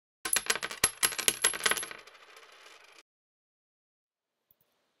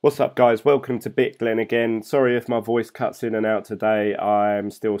What's up, guys? Welcome to Glen again. Sorry if my voice cuts in and out today.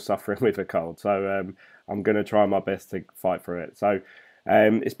 I'm still suffering with a cold, so I'm going to try my best to fight through it. So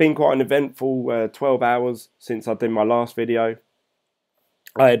it's been quite an eventful 12 hours since I did my last video.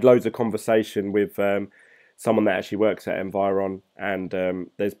 I had loads of conversation with someone that actually works at Envion, and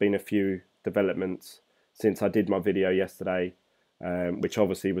there's been a few developments since I did my video yesterday, which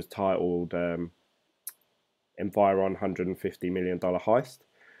obviously was titled Envion $150 million heist,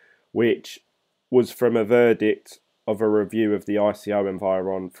 which was from a verdict of a review of the ICO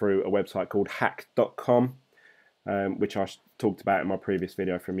Environ through a website called hack.com, which I talked about in my previous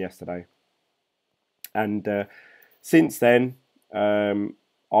video from yesterday. And since then,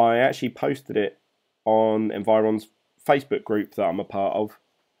 I actually posted it on Environ's Facebook group that I'm a part of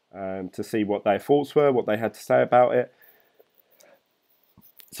to see what their thoughts were, what they had to say about it.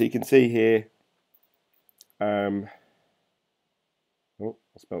 So you can see here, oh,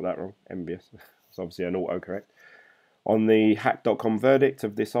 I spelled that wrong. Envious. It's obviously an autocorrect. On the hack.com verdict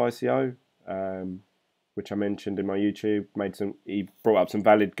of this ICO, which I mentioned in my YouTube, he brought up some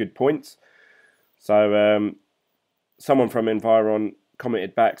valid, good points. So someone from Environ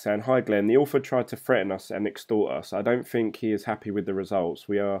commented back saying, "Hi Glenn, the author tried to threaten us and extort us. I don't think he is happy with the results.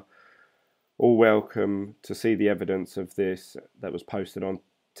 We are all welcome to see the evidence of this that was posted on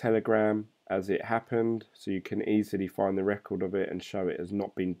Telegram as it happened, so you can easily find the record of it and show it has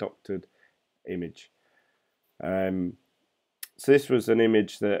not been doctored image." So this was an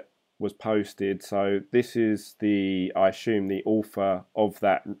image that was posted. So this is I assume the author of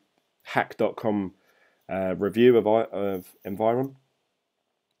that hack.com review of Environ.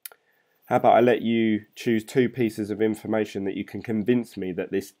 How about I let you choose two pieces of information that you can convince me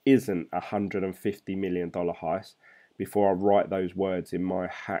that this isn't a $150 million heist before I write those words in my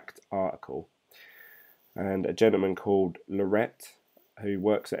hacked article. And a gentleman called Lorette, who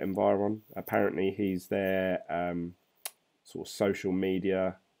works at Environ, apparently he's their sort of social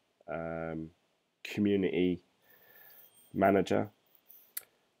media community manager.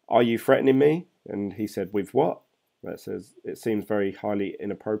 "Are you threatening me?" And he said, "With what?" That says, "It seems very highly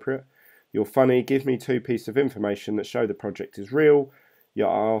inappropriate. You're funny. Give me two pieces of information that show the project is real. You're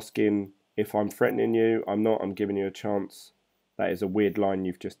asking if I'm threatening you. I'm not. I'm giving you a chance. That is a weird line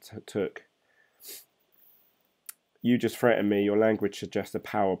you've just took. You just threaten me. Your language suggests a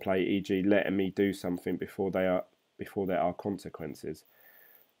power play, e.g. letting me do something before there are consequences.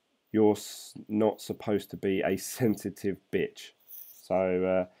 You're not supposed to be a sensitive bitch."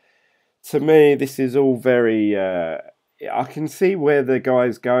 So to me, this is all very... I can see where the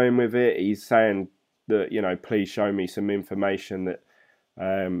guy's going with it. He's saying that, you know, please show me some information that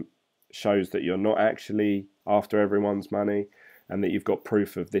shows that you're not actually after everyone's money and that you've got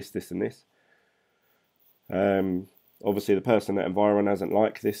proof of this, this and this. Obviously the person at Environ hasn't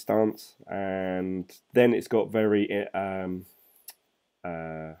liked this stance, and then it's got very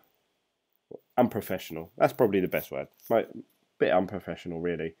unprofessional. That's probably the best word. A bit unprofessional,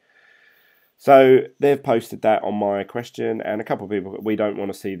 really. So they've posted that on my question, and a couple of people, "We don't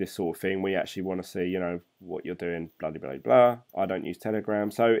want to see this sort of thing. We actually want to see, you know, what you're doing, blah, blah, blah. I don't use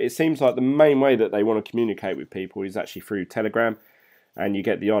Telegram." So it seems like the main way that they want to communicate with people is actually through Telegram, and you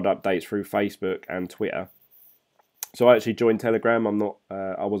get the odd updates through Facebook and Twitter. So I actually joined Telegram.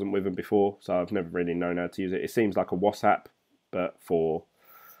 I wasn't with them before, so I've never really known how to use it. It seems like a WhatsApp, but for,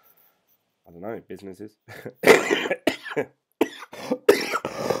 I don't know, businesses.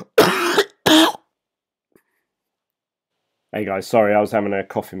 Hey guys, sorry, I was having a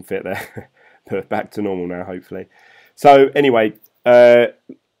coughing fit there. But back to normal now, hopefully. So anyway,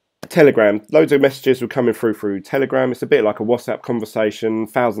 Telegram, loads of messages were coming through Telegram. It's a bit like a WhatsApp conversation,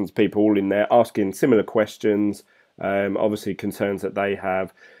 thousands of people all in there asking similar questions, obviously concerns that they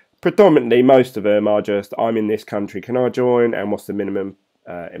have. Predominantly, most of them are just, "I'm in this country, can I join? And what's the minimum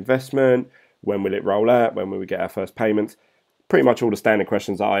investment? When will it roll out? When will we get our first payments?" Pretty much all the standard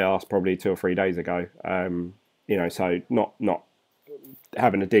questions that I asked probably 2 or 3 days ago. You know, so not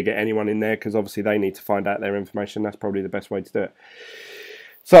having a dig at anyone in there, because obviously they need to find out their information. That's probably the best way to do it.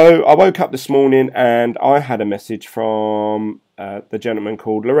 So I woke up this morning and I had a message from the gentleman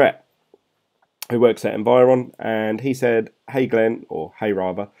called Lorette, who works at Environ, and he said, "Hey Glenn," or hey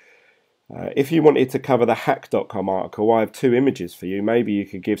rather, "if you wanted to cover the hack.com article, I have 2 images for you. Maybe you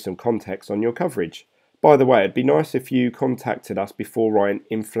could give some context on your coverage. By the way, it'd be nice if you contacted us before writing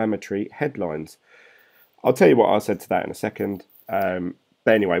inflammatory headlines." I'll tell you what I said to that in a second. But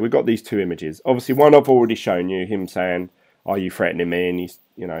anyway, we've got these 2 images. Obviously, one I've already shown you, him saying, "Are you threatening me?" And he's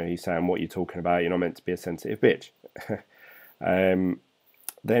saying, "What are you talking about? You're not meant to be a sensitive bitch."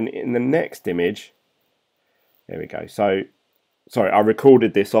 Then in the next image, there we go. So sorry, I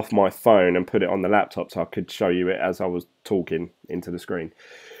recorded this off my phone and put it on the laptop so I could show you it as I was talking into the screen.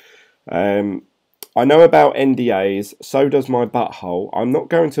 I know about NDAs, so does my butthole. I'm not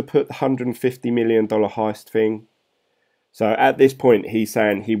going to put the $150 million heist thing. So at this point, he's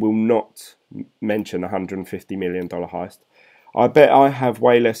saying he will not mention the $150 million heist. I bet I have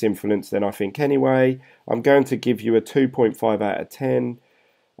way less influence than I think anyway. I'm going to give you a 2.5 out of 10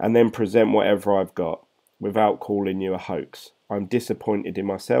 and then present whatever I've got without calling you a hoax. I'm disappointed in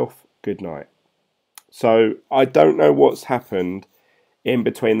myself. Good night. So I don't know what's happened in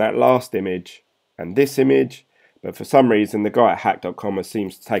between that last image and this image, but for some reason the guy at hack.com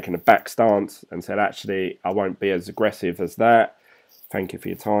seems to have taken a back stance and said, actually, I won't be as aggressive as that. Thank you for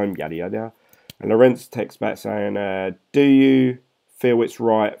your time, yada yada. And Lorenz texts back saying, do you feel it's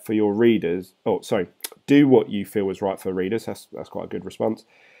right for your readers? Oh, sorry. Do what you feel is right for readers. That's quite a good response.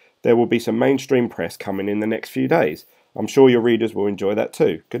 There will be some mainstream press coming in the next few days. I'm sure your readers will enjoy that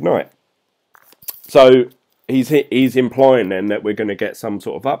too. Good night. So he's implying then that we're going to get some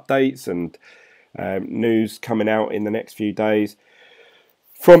sort of updates and news coming out in the next few days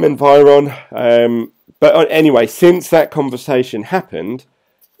from Envion. But anyway, since that conversation happened,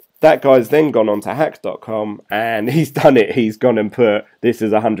 that guy's then gone on to hack.com and he's done it. He's gone and put, this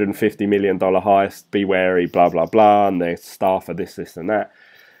is a $150 million heist, be wary, blah, blah, blah, and the staff are this, and that.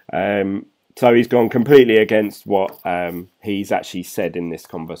 So he's gone completely against what he's actually said in this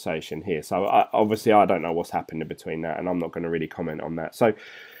conversation here. So obviously I don't know what's happened in between that, and I'm not going to really comment on that. So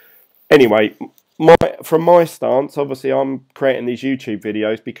anyway, from my stance, obviously I'm creating these YouTube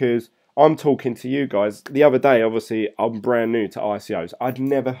videos because I'm talking to you guys. The other day, obviously, I'm brand new to ICOs. I'd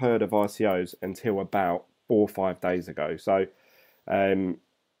never heard of ICOs until about 4 or 5 days ago. So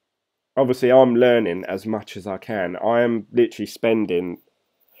obviously I'm learning as much as I can. I am literally spending,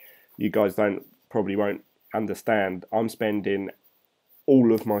 you guys probably won't understand, I'm spending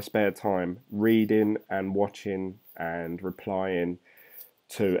all of my spare time reading and watching and replying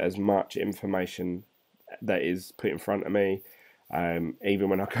to as much information that is put in front of me. Even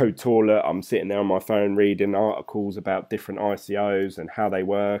when I go toilet, I'm sitting there on my phone reading articles about different ICOs and how they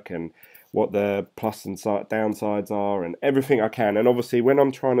work and what the plus and downsides are and everything I can. And obviously when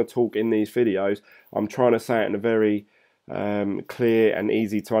I'm trying to talk in these videos, I'm trying to say it in a very clear and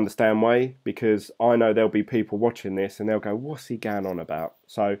easy to understand way, because I know there'll be people watching this and they'll go, what's he going on about?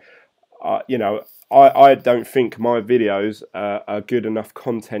 So you know, I don't think my videos are good enough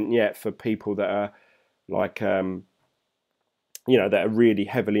content yet for people that are like you know, that are really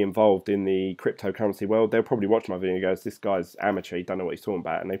heavily involved in the cryptocurrency world. They'll probably watch my video and go, this guy's amateur, he don't know what he's talking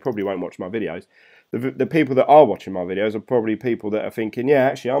about, and they probably won't watch my videos. The people that are watching my videos are probably people that are thinking, yeah,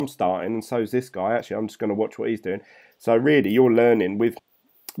 actually I'm starting and so's this guy, actually I'm just going to watch what he's doing. So really you're learning with.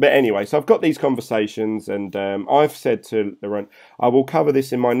 But anyway, so I've got these conversations, and I've said to Laurent, I will cover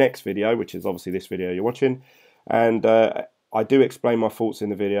this in my next video, which is obviously this video you're watching, and I do explain my thoughts in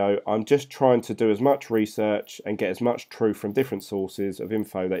the video. I'm just trying to do as much research and get as much truth from different sources of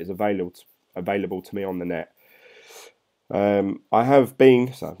info that is available to me on the net. I have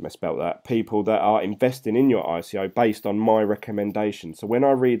been, so I've misspelled that, people that are investing in your ICO based on my recommendation. So when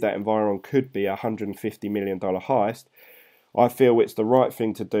I read that Environ could be a $150 million heist, I feel it's the right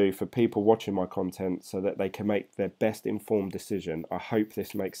thing to do for people watching my content so that they can make their best informed decision. I hope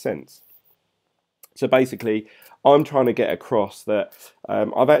this makes sense. So basically, I'm trying to get across that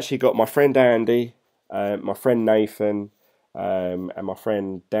I've actually got my friend Andy, my friend Nathan, and my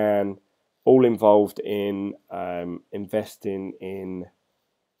friend Dan, all involved in investing in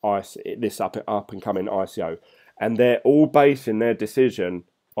this up and coming ICO, and they're all basing their decision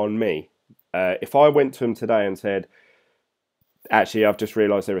on me. If I went to them today and said, actually, I've just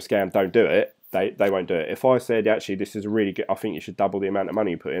realised they're a scam, don't do it, they won't do it. If I said, actually, this is really good, I think you should double the amount of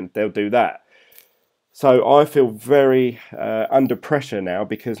money you put in, they'll do that. So I feel very under pressure now,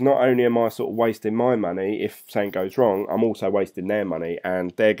 because not only am I sort of wasting my money, if something goes wrong, I'm also wasting their money,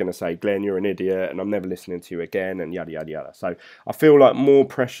 and they're going to say, Glenn, you're an idiot, and I'm never listening to you again, and yada, yada, yada. So I feel like more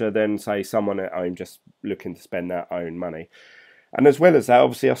pressure than, say, someone at home just looking to spend their own money. And as well as that,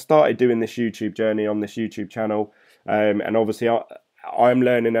 obviously, I started doing this YouTube journey on this YouTube channel, and obviously I'm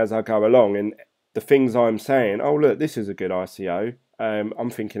learning as I go along, and the things I'm saying, oh, look, this is a good ICO, I'm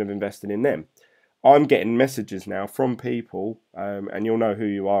thinking of investing in them. I'm getting messages now from people, and you'll know who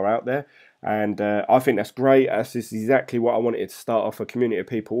you are out there, and I think that's great. That's exactly what I wanted to start off, a community of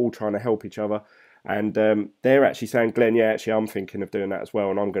people all trying to help each other, and they're actually saying, Glenn, yeah, actually I'm thinking of doing that as well,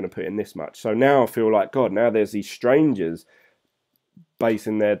 and I'm going to put in this much. So now I feel like, God, now there's these strangers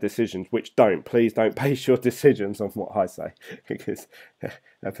basing their decisions, which please don't base your decisions on what I say, because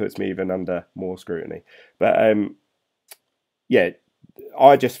that puts me even under more scrutiny. But yeah,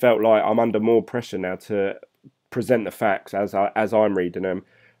 I just felt like I'm under more pressure now to present the facts as I'm reading them,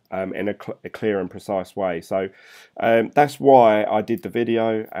 in a clear and precise way. So that's why I did the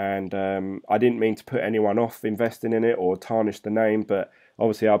video, and I didn't mean to put anyone off investing in it or tarnish the name, but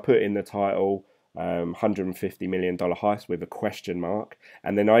obviously I put in the title $150 million heist with a question mark,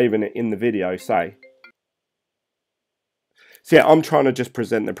 and then I even in the video say, so yeah, I'm trying to just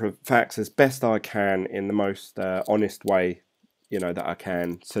present the facts as best I can in the most honest way, you know, that I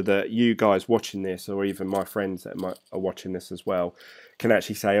can, so that you guys watching this, or even my friends that are watching this as well, can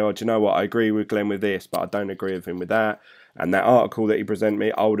actually say, oh, do you know what, I agree with Glenn with this, but I don't agree with him with that. And that article that he presented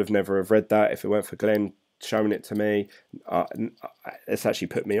me, I would have never have read that if it weren't for Glenn showing it to me. It's actually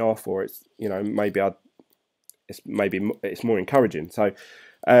put me off, or it's, you know, maybe it's more encouraging. So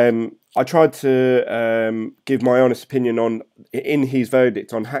I tried to give my honest opinion on, in his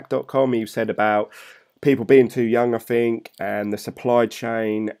verdict on hack.com, he said about people being too young, I think, and the supply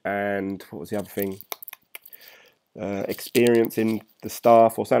chain, and what was the other thing? Experiencing the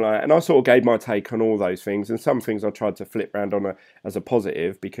staff or something like that. And I sort of gave my take on all those things, and some things I tried to flip around on as a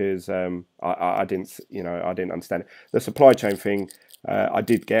positive, because I didn't, you know, I didn't understand it. The supply chain thing I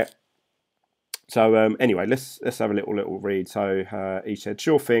did get. So anyway, let's have a little read. So he said,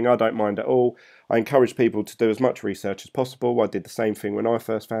 sure thing, I don't mind at all. I encourage people to do as much research as possible. I did the same thing when I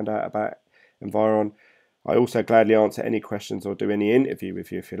first found out about Envion. I also gladly answer any questions or do any interview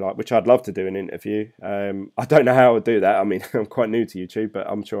with you if you like, which I'd love to do an interview. I don't know how I would do that. I mean, I'm quite new to YouTube, but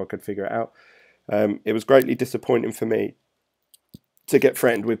I'm sure I could figure it out. It was greatly disappointing for me to get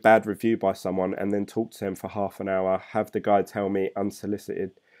threatened with bad review by someone and then talk to them for half an hour, have the guy tell me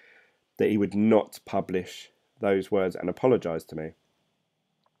unsolicited that he would not publish those words and apologise to me.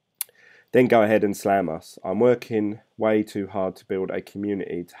 Then go ahead and slam us. I'm working way too hard to build a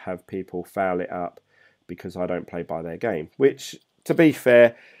community to have people foul it up because I don't play by their game. Which, to be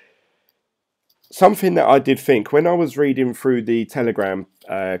fair, something that I did think when I was reading through the Telegram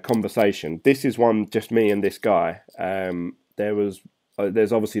conversation, this is one just me and this guy. There's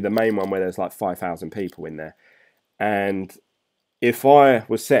obviously the main one where there's like 5,000 people in there, and if I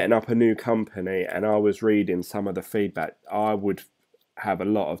was setting up a new company and I was reading some of the feedback, I would have a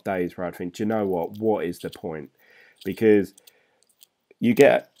lot of days where I'd think, do you know what is the point? Because you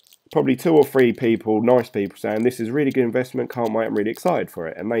get probably 2 or 3 people, nice people, saying this is a really good investment, can't wait, I'm really excited for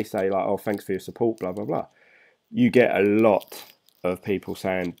it. And they say like, oh, thanks for your support, blah, blah, blah. You get a lot of people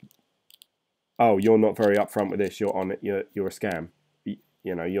saying, oh, you're not very upfront with this, you're on it, you're a scam.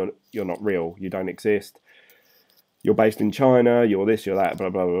 You know, you're not real, you don't exist. You're based in China, you're this, you're that,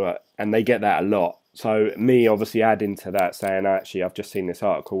 blah, blah, blah, blah. And they get that a lot. So me obviously adding to that, saying, actually, I've just seen this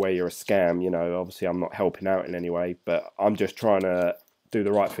article where you're a scam, you know, obviously I'm not helping out in any way, but I'm just trying to do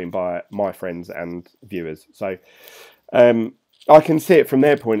the right thing by my friends and viewers. So I can see it from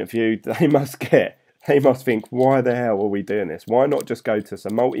their point of view. They must think, why the hell are we doing this? Why not just go to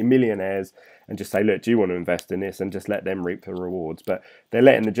some multi-millionaires and just say, look, do you want to invest in this, and just let them reap the rewards? But they're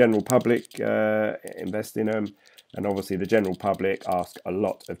letting the general public invest in them. And obviously the general public ask a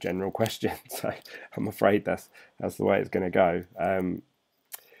lot of general questions. So I'm afraid that's the way it's going to go.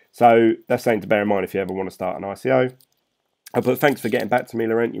 So that's something to bear in mind if you ever want to start an ICO. But thanks for getting back to me,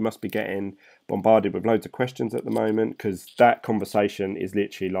 Laurent. You must be getting bombarded with loads of questions at the moment, because that conversation is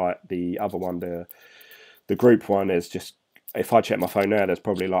literally like the other one, the group one. Is just, if I check my phone now, there's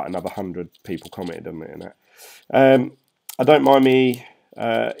probably like another 100 people commented on it and that. I don't mind me...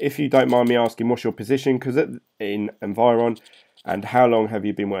 if you don't mind me asking, what's your position in Envion, and how long have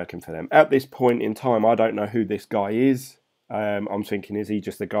you been working for them? At this point in time, I don't know who this guy is. I'm thinking, is he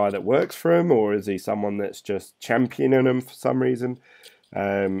just a guy that works for him, or is he someone that's just championing them for some reason?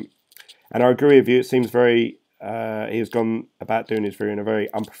 And I agree with you, it seems very, he has gone about doing his video in a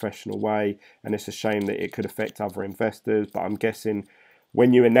very unprofessional way, and it's a shame that it could affect other investors. But I'm guessing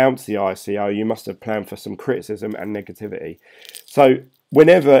when you announce the ICO, you must have planned for some criticism and negativity. So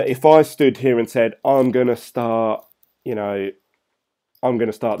if I stood here and said, I'm going to start, you know, I'm going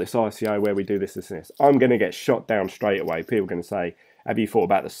to start this ICO where we do this, this, and this, I'm going to get shot down straight away. People are going to say, have you thought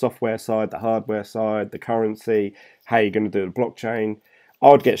about the software side, the hardware side, the currency, how you're going to do the blockchain?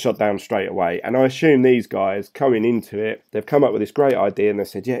 I'd get shot down straight away. And I assume these guys coming into it, they've come up with this great idea and they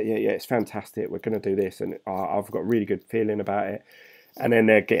said, yeah, it's fantastic, we're going to do this, and I've got a really good feeling about it. And then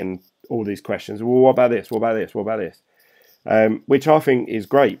they're getting all these questions. Well, what about this? What about this? What about this? Which I think is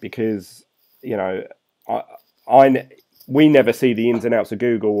great, because, you know, we never see the ins and outs of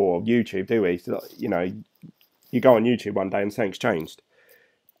Google or YouTube, do we? So, you know, you go on YouTube one day and something's changed,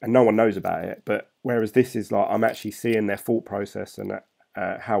 and no one knows about it. But whereas this is like, I'm actually seeing their thought process and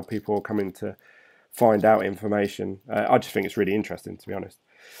how people are coming to find out information. I just think it's really interesting, to be honest.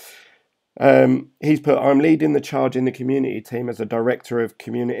 He's put, I'm leading the charge in the community team as a director of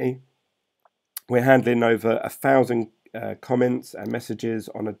community. We're handling over 1,000 comments and messages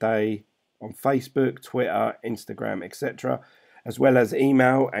on a day on Facebook, Twitter, Instagram, etc., as well as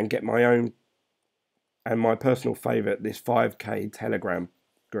email, and get my own and my personal favourite, this 5K Telegram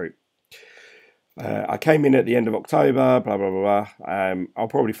group. I came in at the end of October, blah, blah, blah, blah. I'll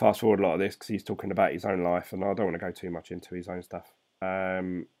probably fast forward a lot of this because he's talking about his own life, and I don't want to go too much into his own stuff.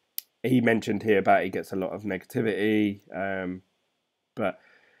 He mentioned here about he gets a lot of negativity, but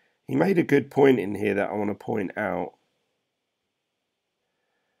he made a good point in here that I want to point out.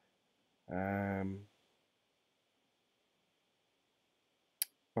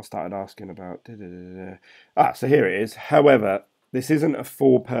 I started asking about... so here it is. However, this isn't a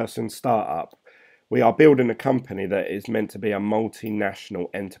 4-person startup. We are building a company that is meant to be a multinational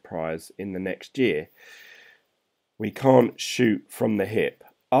enterprise in the next year. We can't shoot from the hip.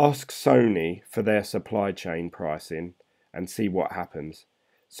 Ask Sony for their supply chain pricing and see what happens.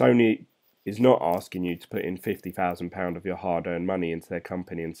 Sony is not asking you to put in £50,000 of your hard-earned money into their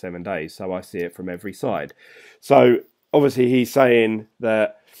company in 7 days, so I see it from every side. So obviously he's saying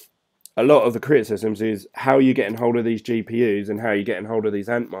that a lot of the criticisms is how are you getting hold of these GPUs and how are you getting hold of these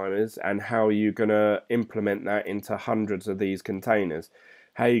ant miners and how are you going to implement that into hundreds of these containers?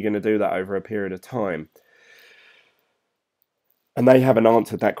 How are you going to do that over a period of time? And they haven't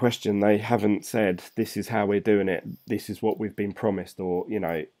answered that question. They haven't said, this is how we're doing it. This is what we've been promised, or, you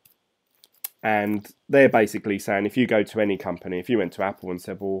know. And they're basically saying, if you go to any company, if you went to Apple and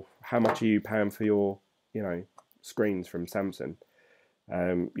said, well, how much are you paying for your, you know, screens from Samsung?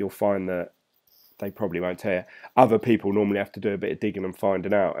 You'll find that they probably won't tell you. Other people normally have to do a bit of digging and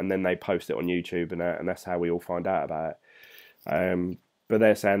finding out, and then they post it on YouTube, and that's how we all find out about it. But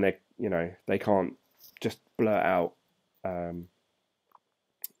they're saying that, you know, they can't just blurt out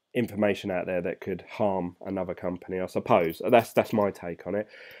information out there that could harm another company, I suppose. That's my take on it.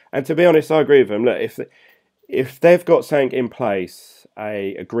 And to be honest, I agree with them. Look, if they've got something in place,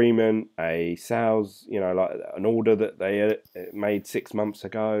 a agreement, a sales, you know, like an order that they made 6 months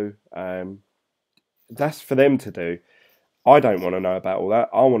ago, that's for them to do. I don't want to know about all that.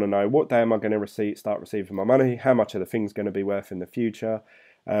 I want to know, what day am I going to start receiving my money? How much are the things going to be worth in the future?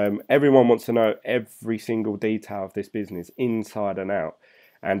 Everyone wants to know every single detail of this business, inside and out.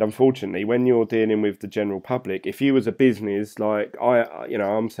 And unfortunately, when you're dealing with the general public, if you was a business like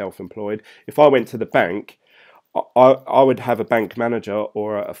I'm self-employed. If I went to the bank, I would have a bank manager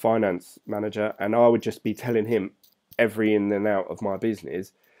or a finance manager, and I would just be telling him every in and out of my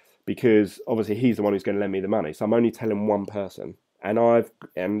business, because obviously he's the one who's going to lend me the money. So I'm only telling one person, and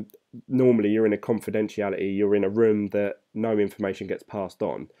normally you're in a confidentiality. You're in a room that no information gets passed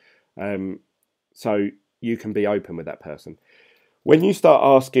on, so you can be open with that person. When you start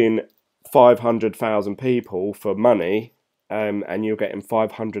asking 500,000 people for money, and you're getting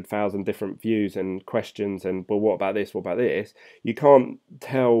 500,000 different views and questions, and, well, what about this? What about this? You can't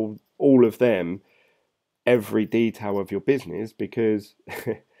tell all of them every detail of your business, because,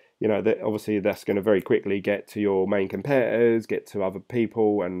 you know, obviously that's going to very quickly get to your main competitors, get to other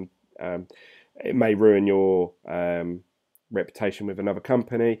people, and it may ruin your reputation with another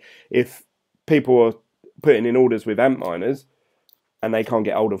company. If people are putting in orders with ant miners, and they can't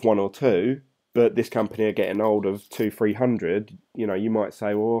get hold of one or two, but this company are getting hold of 200-300, you know, you might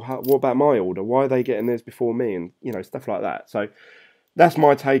say, well, what about my order? Why are they getting theirs before me? And, you know, stuff like that. So that's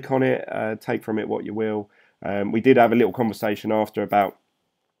my take on it. Take from it what you will. We did have a little conversation after about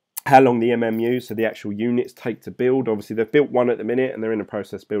how long the MMUs, so the actual units, take to build. Obviously, they've built one at the minute, and they're in the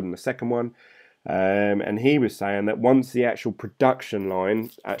process of building the second one. And he was saying that once the actual production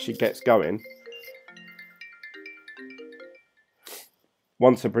line actually gets going,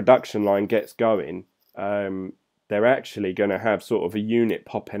 once the production line gets going, they're actually going to have sort of a unit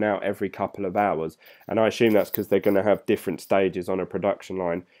popping out every couple of hours. And I assume that's because they're going to have different stages on a production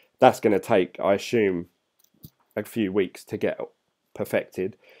line. That's going to take, I assume, a few weeks to get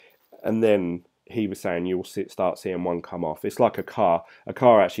perfected. And then he was saying you'll start seeing one come off. It's like a car. A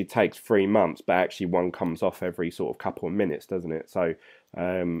car actually takes 3 months, but actually one comes off every sort of couple of minutes, doesn't it? So,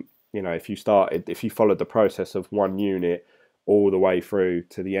 you know, if you followed the process of one unit all the way through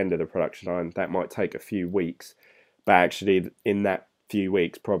to the end of the production line, that might take a few weeks, but actually in that few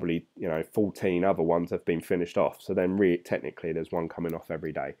weeks, probably, you know, 14 other ones have been finished off. So then technically there's one coming off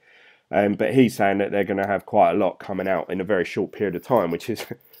every day. But he's saying that they're going to have quite a lot coming out in a very short period of time, which is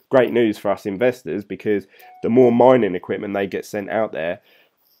great news for us investors, because the more mining equipment they get sent out there,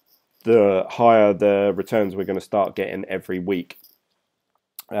 the higher the returns we're going to start getting every week.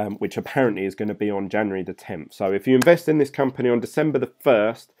 which apparently is going to be on January the 10th. So if you invest in this company on December the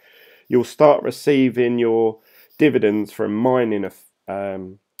 1st, you'll start receiving your dividends from mining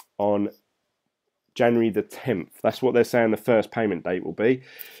on January the 10th. That's what they're saying the first payment date will be.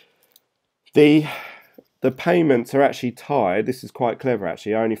 The payments are actually tied. This is quite clever,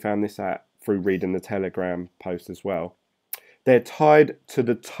 actually. I only found this out through reading the Telegram post as well. They're tied to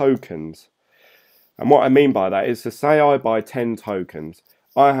the tokens. And what I mean by that is to say I buy 10 tokens.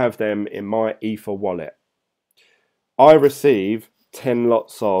 I have them in my Ether wallet. I receive 10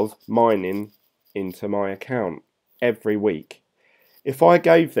 lots of mining into my account every week. If I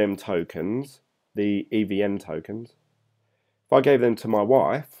gave them tokens, the Envion tokens, if I gave them to my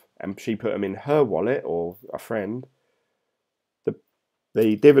wife and she put them in her wallet or a friend,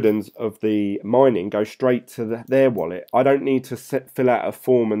 the dividends of the mining go straight to their wallet. I don't need to fill out a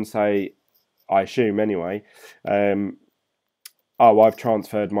form and say, I assume anyway, oh, I've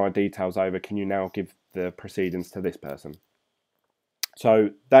transferred my details over. Can you now give the proceedings to this person? So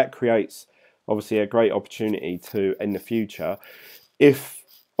that creates obviously a great opportunity to, in the future, if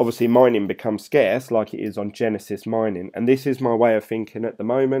obviously mining becomes scarce like it is on Genesis Mining, and this is my way of thinking at the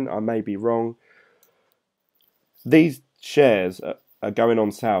moment, I may be wrong, these shares are going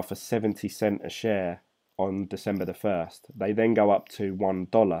on sale for 70 cents a share on December the 1st. They then go up to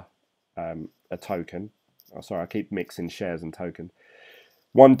 $1 a token. Oh, sorry, I keep mixing shares and tokens.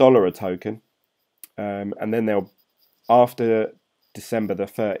 $1 a token. And then they'll, after December the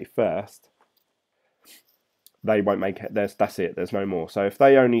 31st, they won't make it. That's it. There's no more. So if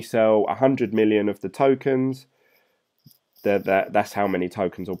they only sell 100 million of the tokens, that's how many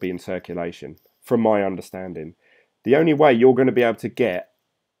tokens will be in circulation, from my understanding. The only way you're going to be able to get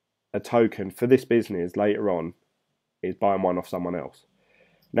a token for this business later on is buying one off someone else.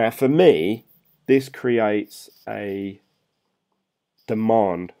 Now, for me, this creates a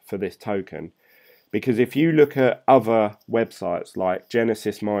demand for this token, because if you look at other websites like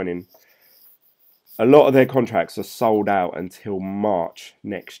Genesis Mining, a lot of their contracts are sold out until March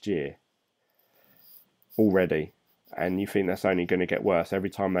next year already. And you think that's only going to get worse. Every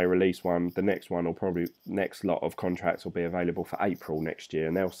time they release one, the next one will probably, next lot of contracts will be available for April next year,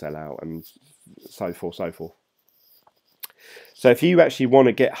 and they'll sell out, and so forth, so forth. So if you actually want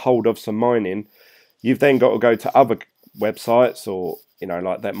to get hold of some mining, you've then got to go to other websites, or, you know,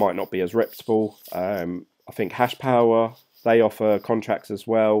 like that might not be as reputable. I think Hash Power, they offer contracts as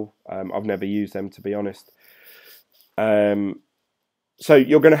well. I've never used them, to be honest. So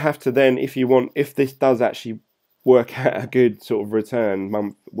you're going to have to then, if this does actually work out a good sort of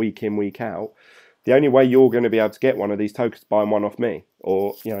return week in, week out, the only way you're going to be able to get one of these tokens is buying one off me,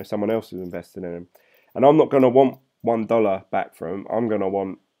 or, you know, someone else who's invested in them. And I'm not going to want $1 back from them. I'm going to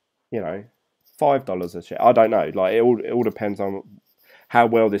want, you know, $5 a share. I don't know. Like, it all depends on how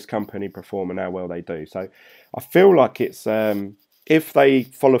well this company perform and how well they do. So I feel like it's if they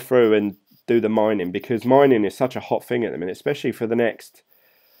follow through and do the mining, because mining is such a hot thing at the minute, especially for the next,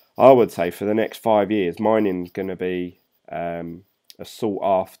 I would say for the next 5 years, mining is going to be a sought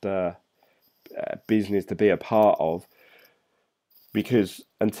after business to be a part of, because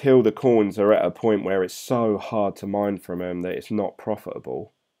until the coins are at a point where it's so hard to mine from them that it's not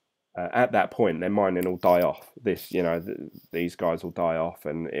profitable, at that point their mining will die off. These guys will die off,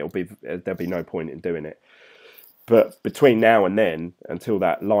 and there'll be no point in doing it. But between now and then, until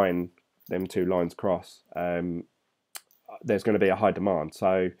that line, them two lines cross, there's going to be a high demand.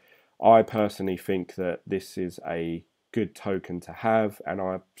 So I personally think that this is a good token to have, and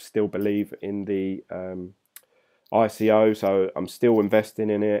I still believe in the ICO, so I'm still investing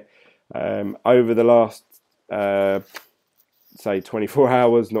in it. Over the last say 24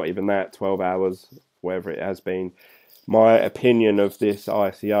 hours, not even that, 12 hours, wherever it has been, my opinion of this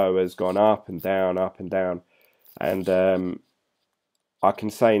ICO has gone up and down, up and down. And I can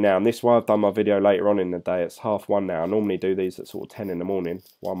say now, and this is why I've done my video later on in the day, it's 1:30 now. I normally do these at sort of 10 in the morning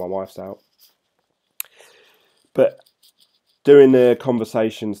while my wife's out. But doing the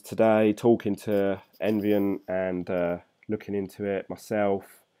conversations today, talking to Envion and looking into it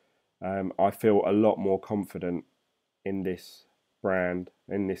myself, I feel a lot more confident in this brand,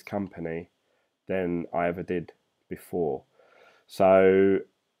 in this company, than I ever did before. So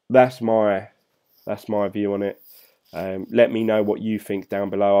that's my view on it. Let me know what you think down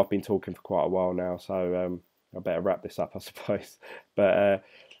below. I've been talking for quite a while now, so I better wrap this up, I suppose. But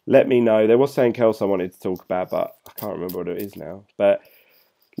let me know. There was something else I wanted to talk about, but I can't remember what it is now. But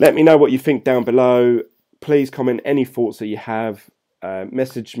let me know what you think down below. Please comment any thoughts that you have.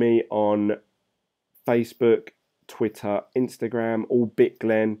 Message me on Facebook, Twitter, Instagram, all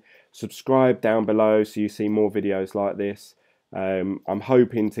BitGlen. Subscribe down below so you see more videos like this. I'm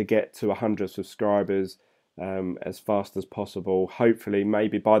hoping to get to 100 subscribers as fast as possible. Hopefully,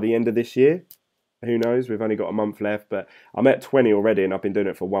 maybe by the end of this year. Who knows? We've only got a month left, but I'm at 20 already, and I've been doing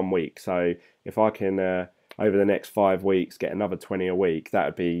it for 1 week. So if I can, over the next 5 weeks, get another 20 a week, that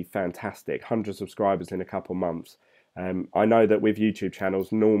would be fantastic. 100 subscribers in a couple months. I know that with YouTube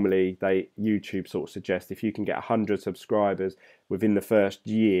channels, normally YouTube sort of suggests if you can get 100 subscribers within the first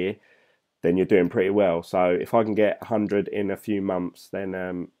year, then you're doing pretty well. So if I can get 100 in a few months, then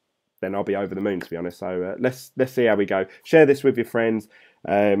I'll be over the moon, to be honest. So let's see how we go. Share this with your friends,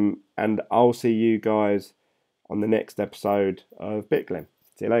 and I'll see you guys on the next episode of BitGlen.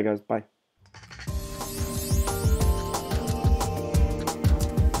 See you later, guys. Bye.